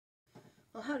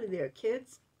Well, howdy there,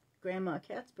 kids. Grandma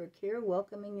Katzberg here,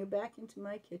 welcoming you back into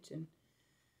my kitchen.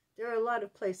 There are a lot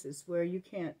of places where you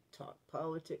can't talk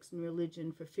politics and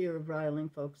religion for fear of riling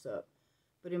folks up.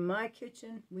 But in my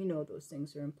kitchen, we know those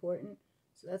things are important.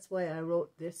 So that's why I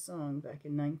wrote this song back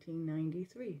in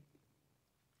 1993.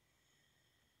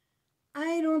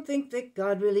 I don't think that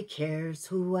God really cares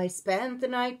who I spend the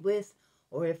night with,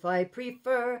 or if I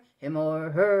prefer him or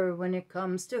her when it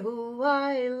comes to who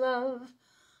I love.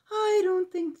 I don't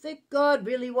think that God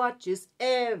really watches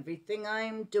everything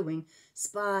I'm doing,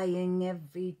 spying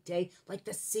every day like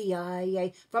the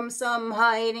CIA from some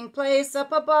hiding place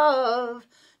up above.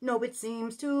 No, it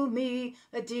seems to me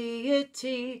a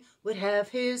deity would have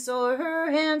his or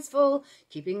her hands full,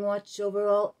 keeping watch over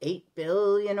all 8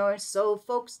 billion or so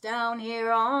folks down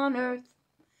here on earth.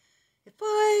 If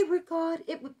I were God,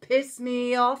 it would piss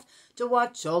me off to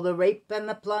watch all the rape and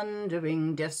the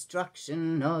plundering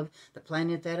destruction of the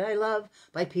planet that I love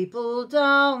by people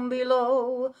down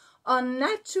below.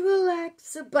 Unnatural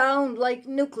acts abound like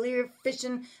nuclear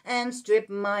fission and strip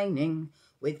mining,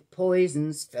 with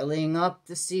poisons filling up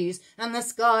the seas and the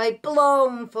sky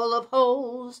blown full of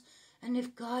holes. And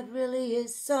if God really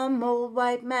is some old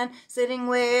white man sitting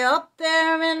way up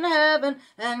there in heaven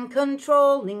and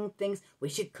controlling things, we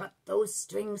should cut those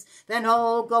strings, then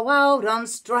all go out on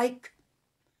strike.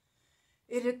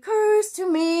 It occurs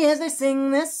to me as I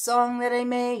sing this song that I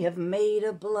may have made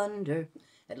a blunder,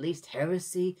 at least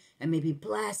heresy and maybe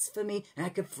blasphemy, and I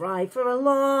could fry for a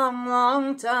long,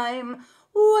 long time.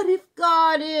 What if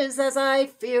God is, as I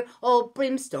fear, all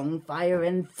brimstone, fire,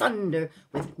 and thunder,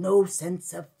 with no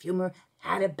sense of humor,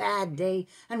 had a bad day,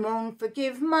 and won't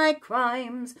forgive my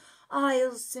crimes?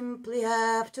 I'll simply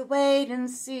have to wait and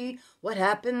see what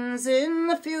happens in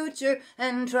the future,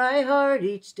 and try hard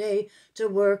each day to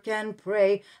work and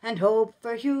pray and hope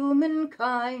for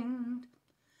humankind.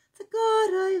 The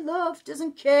God I love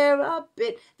doesn't care a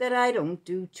bit that I don't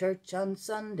do church on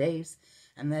Sundays,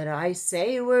 and that I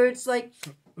say words like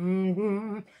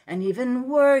and even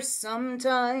worse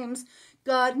sometimes.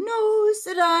 God knows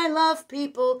that I love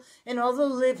people and all the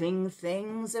living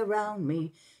things around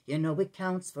me. You know it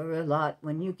counts for a lot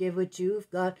when you give what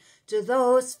you've got to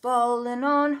those fallen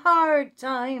on hard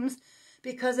times,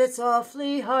 because it's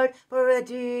awfully hard for a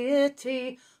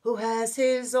deity who has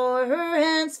his or her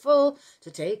hands full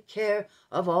to take care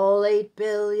of all 8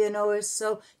 billion or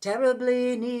so,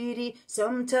 terribly needy,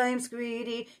 sometimes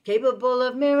greedy, capable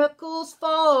of miracles,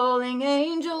 falling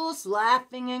angels,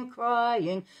 laughing and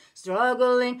crying,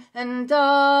 struggling and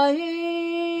dying,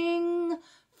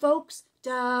 folks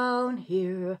down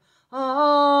here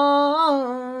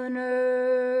on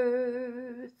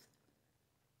earth.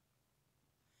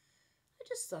 I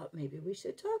just thought maybe we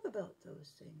should talk about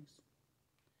those things.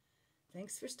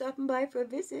 Thanks for stopping by for a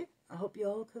visit. I hope you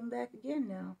all come back again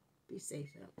now. Be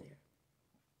safe out there.